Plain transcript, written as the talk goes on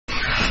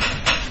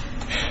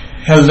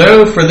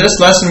Hello, for this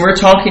lesson we're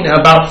talking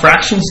about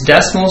fractions,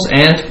 decimals,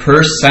 and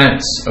percents,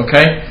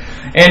 okay?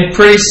 And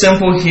pretty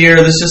simple here.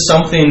 This is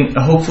something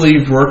hopefully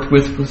you've worked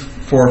with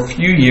for a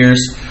few years,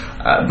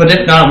 but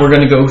if not, we're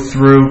going to go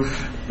through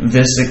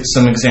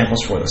some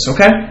examples for this,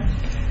 okay?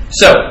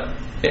 So,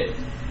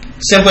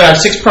 simply I have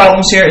 6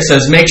 problems here. It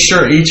says make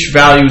sure each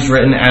value is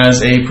written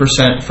as a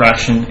percent,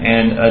 fraction,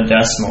 and a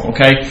decimal,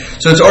 okay?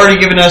 So it's already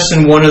given us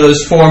in one of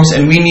those forms,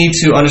 and we need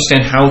to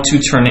understand how to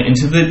turn it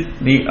into the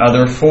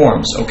other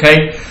forms,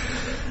 okay?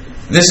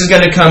 This is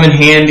going to come in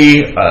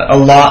handy a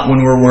lot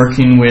when we're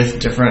working with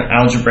different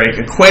algebraic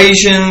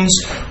equations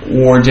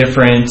or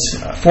different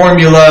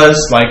formulas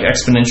like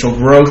exponential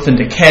growth and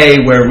decay,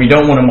 where we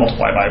don't want to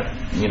multiply by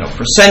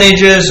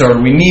percentages, or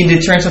we need to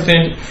turn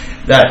something.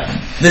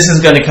 This is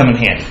going to come in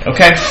handy,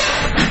 okay?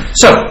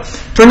 So,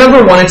 for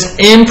number 1, it's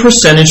in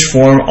percentage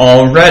form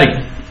already,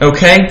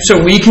 okay? So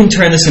we can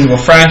turn this into a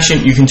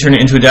fraction, you can turn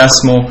it into a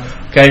decimal,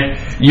 okay?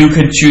 You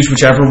could choose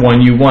whichever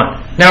one you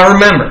want. Now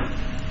remember,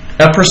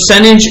 a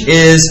percentage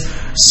is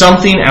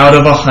something out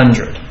of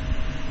 100,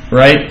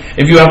 right?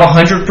 If you have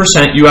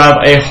 100%, you have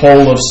a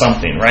whole of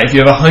something, right? If you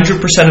have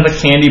 100% of a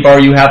candy bar,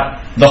 you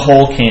have the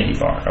whole candy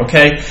bar,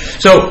 okay?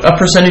 So a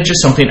percentage is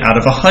something out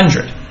of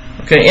 100.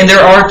 Okay, and there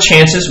are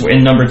chances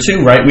in number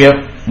 2, right? We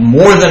have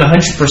more than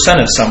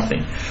 100% of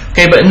something.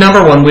 Okay, but in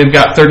number 1, we've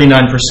got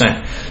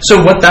 39%.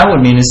 So what that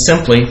would mean is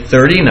simply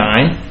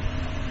 39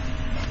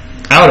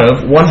 out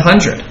of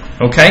 100.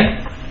 Okay?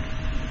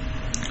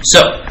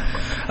 So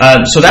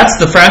that's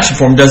the fraction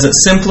form. Does it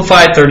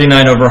simplify?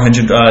 39 over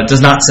 100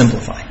 does not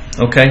simplify.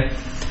 Okay?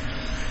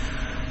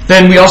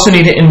 Then we also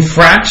need it in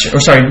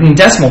in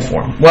decimal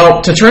form.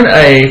 Well, to turn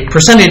a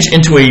percentage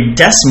into a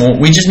decimal,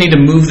 we just need to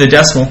move the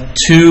decimal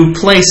 2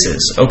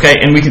 places, okay?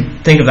 And we can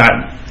think of that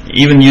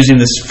even using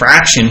this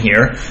fraction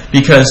here,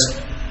 because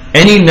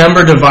any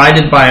number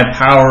divided by a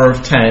power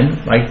of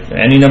 10, like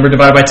any number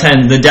divided by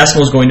 10, the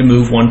decimal is going to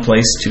move 1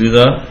 place to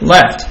the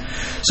left.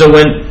 So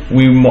when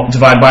we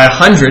divide by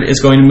 100,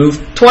 it's going to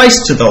move twice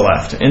to the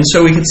left. And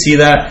so we can see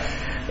that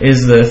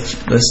is the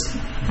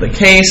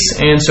case,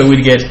 and so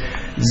we'd get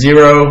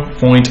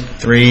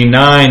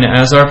 0.39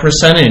 as our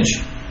percentage.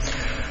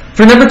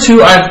 For number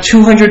 2, I have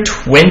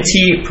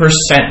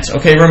 220%.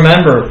 Okay,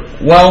 remember,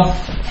 well,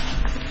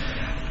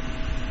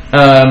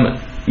 a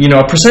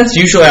percent's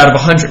usually out of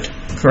 100,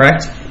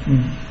 correct?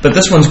 But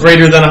this one's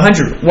greater than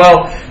 100.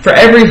 Well, for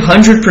every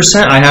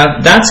 100% I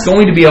have, that's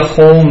going to be a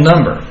whole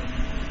number.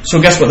 So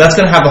guess what? That's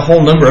going to have a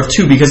whole number of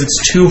 2 because it's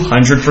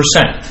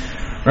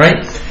 200%,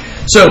 right?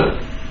 So,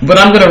 but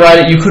I'm going to write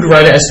it, you could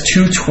write it as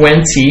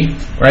 220,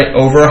 right,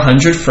 over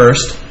 100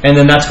 first, and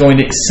then that's going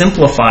to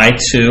simplify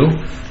to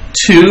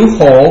 2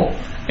 whole,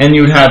 and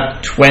you would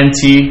have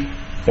 20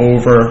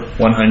 over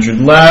 100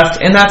 left,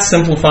 and that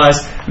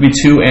simplifies to be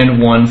 2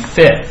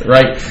 1/5,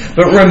 right?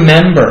 But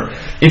remember,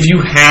 if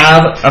you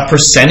have a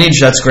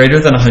percentage that's greater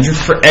than 100,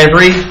 for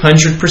every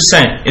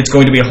 100%, it's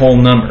going to be a whole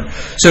number.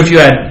 So if you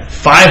had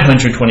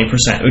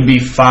 520%, it would be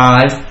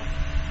 5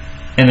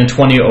 and then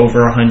 20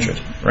 over 100,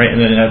 right?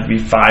 And then it would be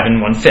 5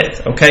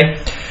 1/5, okay?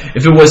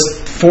 If it was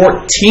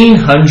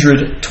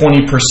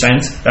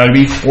 1420%, that would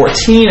be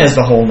 14 as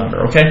the whole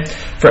number, okay?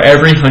 For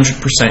every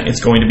 100%, it's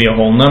going to be a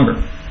whole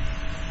number.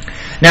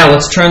 Now,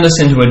 let's turn this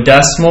into a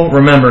decimal.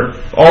 Remember,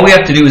 all we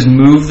have to do is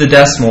move the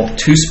decimal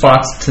 2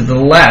 spots to the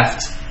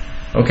left,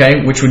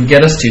 okay? Which would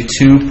get us to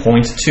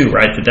 2.2,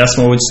 right? The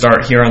decimal would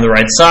start here on the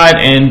right side,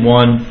 and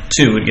 1,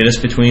 2 would get us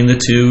between the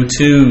 2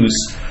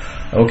 2's,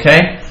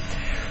 okay?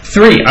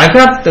 3, I've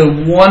got the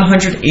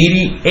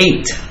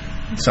 1.88.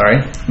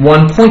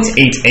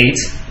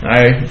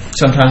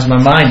 Sometimes my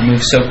mind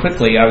moves so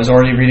quickly, I was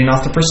already reading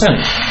off the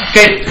percentage.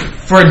 Okay,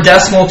 for a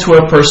decimal to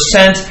a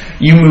percent,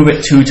 you move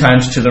it 2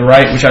 times to the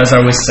right, which, as I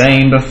was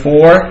saying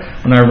before,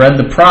 when I read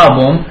the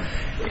problem,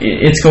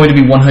 it's going to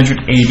be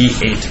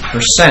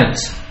 188%.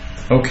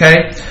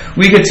 Okay,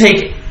 we could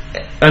take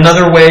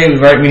another way,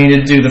 right? We need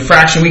to do the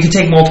fraction. We could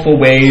take multiple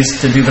ways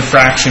to do the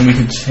fraction. We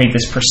could take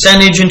this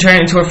percentage and turn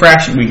it into a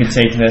fraction. We could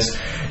take this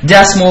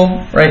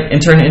decimal, right,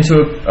 and turn it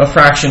into a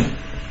fraction.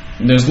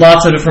 There's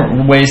lots of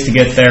different ways to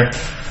get there.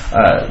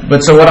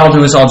 But so what I'll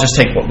do is I'll just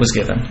take what was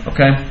given,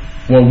 okay?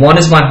 Well, 1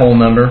 is my whole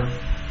number,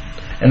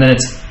 and then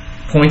it's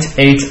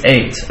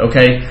 0.88,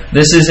 okay?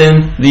 This is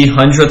in the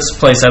hundredths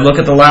place. I look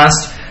at the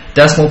last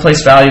decimal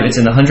place value. It's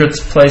in the hundredths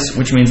place,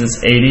 which means it's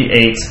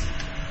 88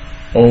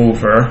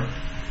 over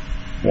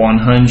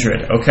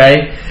 100,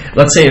 okay?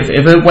 Let's say if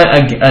it went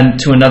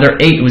to another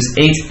 8, it was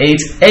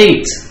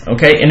 888,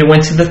 okay? And it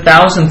went to the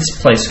thousandths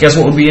place. Guess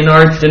what would be in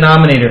our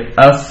denominator?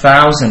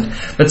 1,000.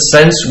 But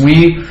since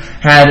we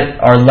had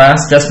our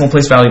last decimal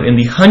place value in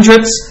the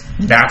hundredths,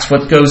 that's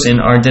what goes in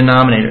our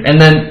denominator. And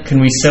then, can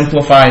we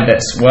simplify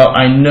this? Well,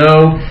 I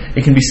know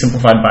it can be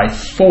simplified by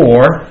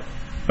 4,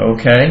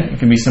 okay? It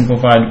can be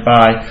simplified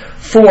by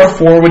 4.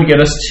 4 would get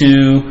us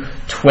to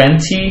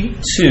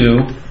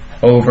 22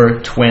 over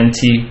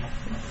 25.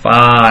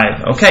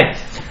 Okay,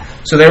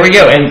 so there we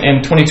go.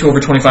 And 22 over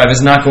 25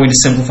 is not going to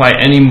simplify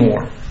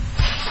anymore.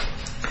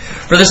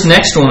 For this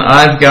next one,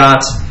 I've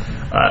got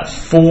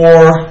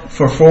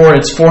For 4,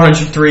 it's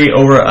 403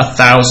 over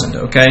 1,000,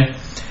 okay?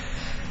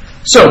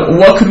 So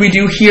what could we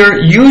do here?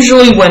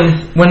 Usually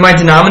when my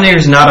denominator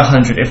is not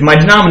 100, if my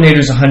denominator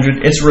is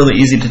 100, it's really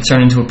easy to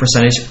turn into a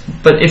percentage.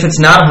 But if it's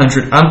not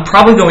 100, I'm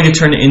probably going to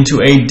turn it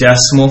into a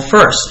decimal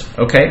first,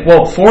 okay?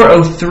 Well,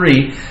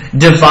 403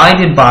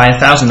 divided by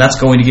 1,000, that's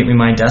going to get me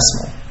my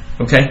decimal,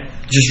 okay?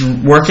 Just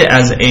work it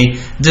as a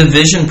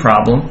division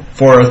problem.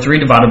 403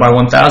 divided by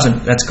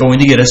 1,000, that's going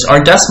to get us our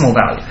decimal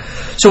value.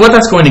 So what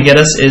that's going to get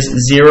us is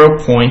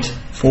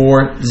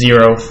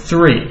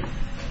 0.403,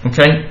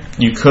 okay?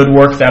 You could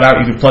work that out.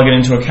 You could plug it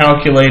into a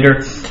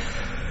calculator.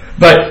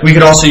 But we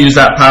could also use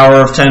that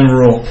power of 10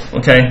 rule,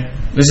 okay?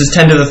 This is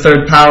 10 to the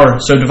third power.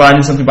 So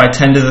dividing something by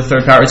 10 to the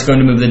third power, it's going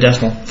to move the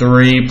decimal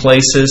 3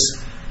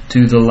 places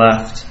to the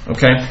left,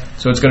 okay?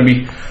 So it's going to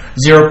be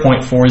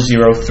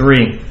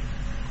 0.403.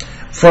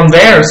 From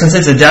there, since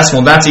it's a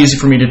decimal, that's easy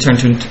for me to turn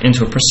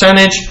into a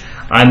percentage.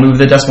 I move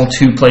the decimal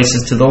 2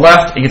 places to the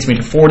left. It gets me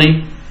to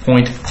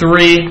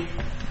 40.3%.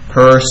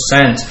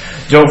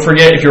 Don't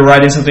forget, if you're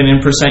writing something in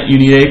percent, you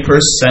need a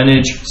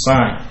percentage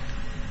sign.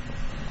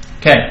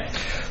 Okay.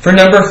 For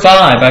number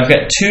 5, I've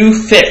got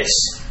 2/5.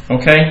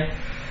 Okay.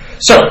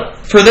 So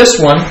for this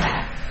one,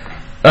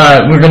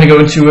 we're going to go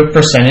into a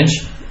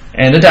percentage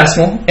and a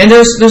decimal, and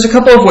there's a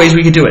couple of ways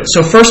we could do it.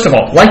 So first of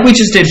all, like we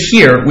just did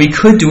here, we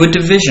could do a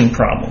division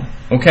problem.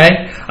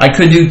 Okay. I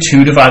could do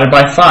 2 divided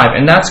by 5,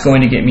 and that's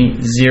going to get me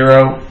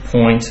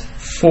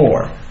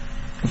 0.4.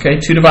 Okay,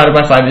 2 divided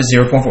by 5 is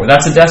 0.4.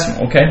 That's a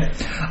decimal, okay?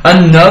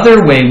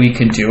 Another way we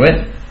could do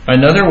it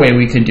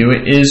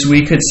is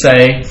we could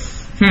say,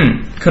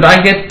 could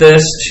I get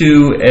this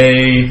to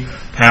a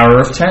power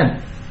of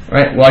 10?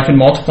 Right? Well, I could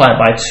multiply it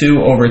by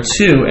 2 over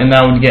 2, and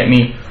that would get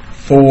me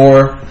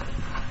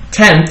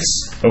 4/10.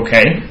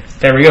 Okay,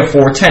 there we go,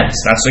 4/10.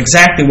 That's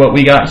exactly what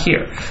we got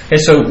here. Okay,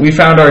 so we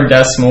found our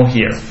decimal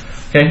here.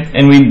 Okay,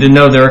 and we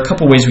know there are a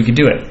couple ways we could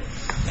do it.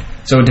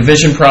 So a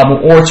division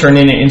problem, or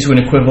turning it into an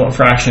equivalent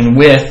fraction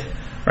with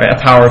a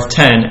power of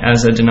 10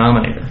 as a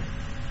denominator.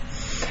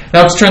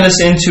 Now let's turn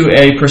this into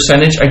a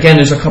percentage. Again,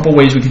 there's a couple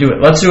ways we could do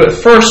it. Let's do it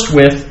first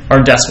with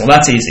our decimal.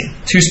 That's easy.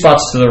 2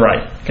 spots to the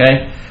right.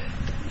 Okay.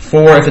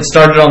 4, if it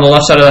started on the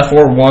left side of that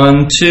 4,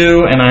 1,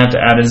 2, and I have to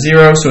add a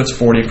 0, so it's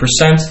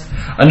 40%.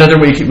 Another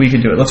way we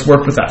could do it. Let's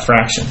work with that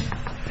fraction.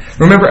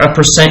 Remember, a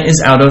percent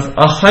is out of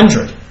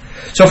 100.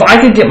 So if I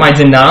could get my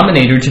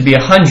denominator to be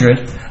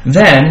 100,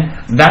 then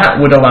that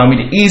would allow me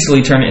to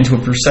easily turn it into a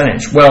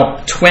percentage.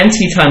 Well,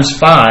 20 times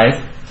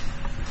 5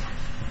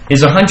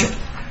 is 100.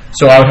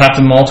 So I would have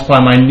to multiply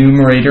my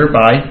numerator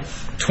by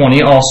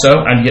 20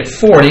 also. I'd get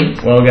 40.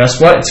 Well, guess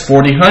what? It's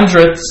 40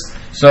 hundredths.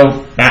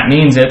 So that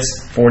means it's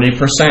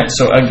 40%.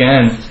 So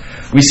again,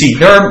 we see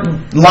there are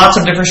lots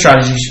of different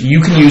strategies you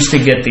can use to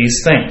get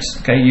these things.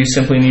 Okay, you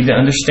simply need to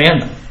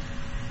understand them.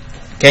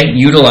 Okay,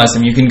 utilize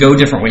them. You can go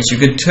different ways. You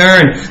could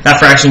turn that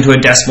fraction to a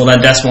decimal,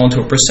 that decimal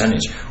into a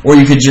percentage. Or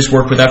you could just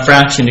work with that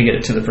fraction to get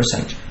it to the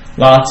percentage.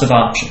 Lots of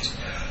options.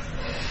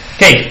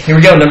 Okay, here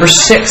we go. Number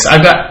 6.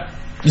 I've got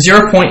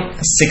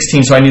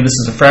 0.16, so I need this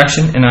as a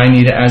fraction, and I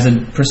need it as a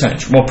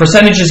percentage. Well,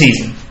 percentage is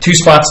easy. 2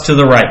 spots to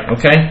the right,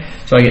 okay?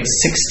 So I get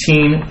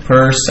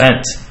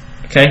 16%.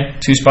 Okay,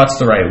 2 spots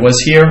to the right. It was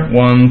here.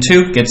 1,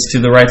 2 gets to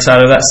the right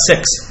side of that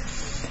 6.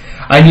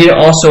 I need it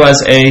also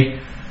as a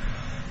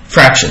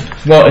fraction.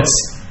 Well, it's,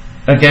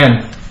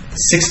 again,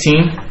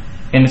 16,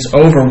 and it's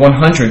over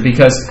 100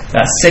 because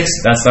that 6,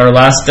 that's our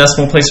last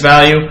decimal place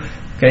value.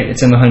 Okay,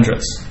 it's in the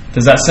hundredths.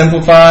 Does that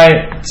simplify?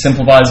 It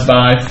simplifies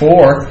by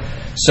 4.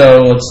 So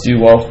let's do,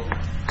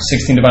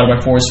 16 divided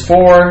by 4 is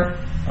 4.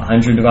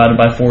 100 divided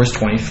by 4 is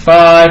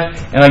 25.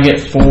 And I get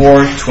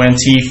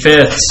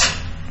 4/25.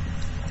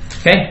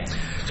 Okay,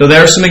 so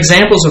there are some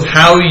examples of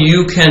how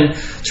you can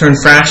turn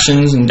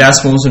fractions and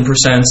decimals and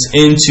percents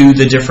into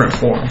the different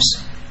forms.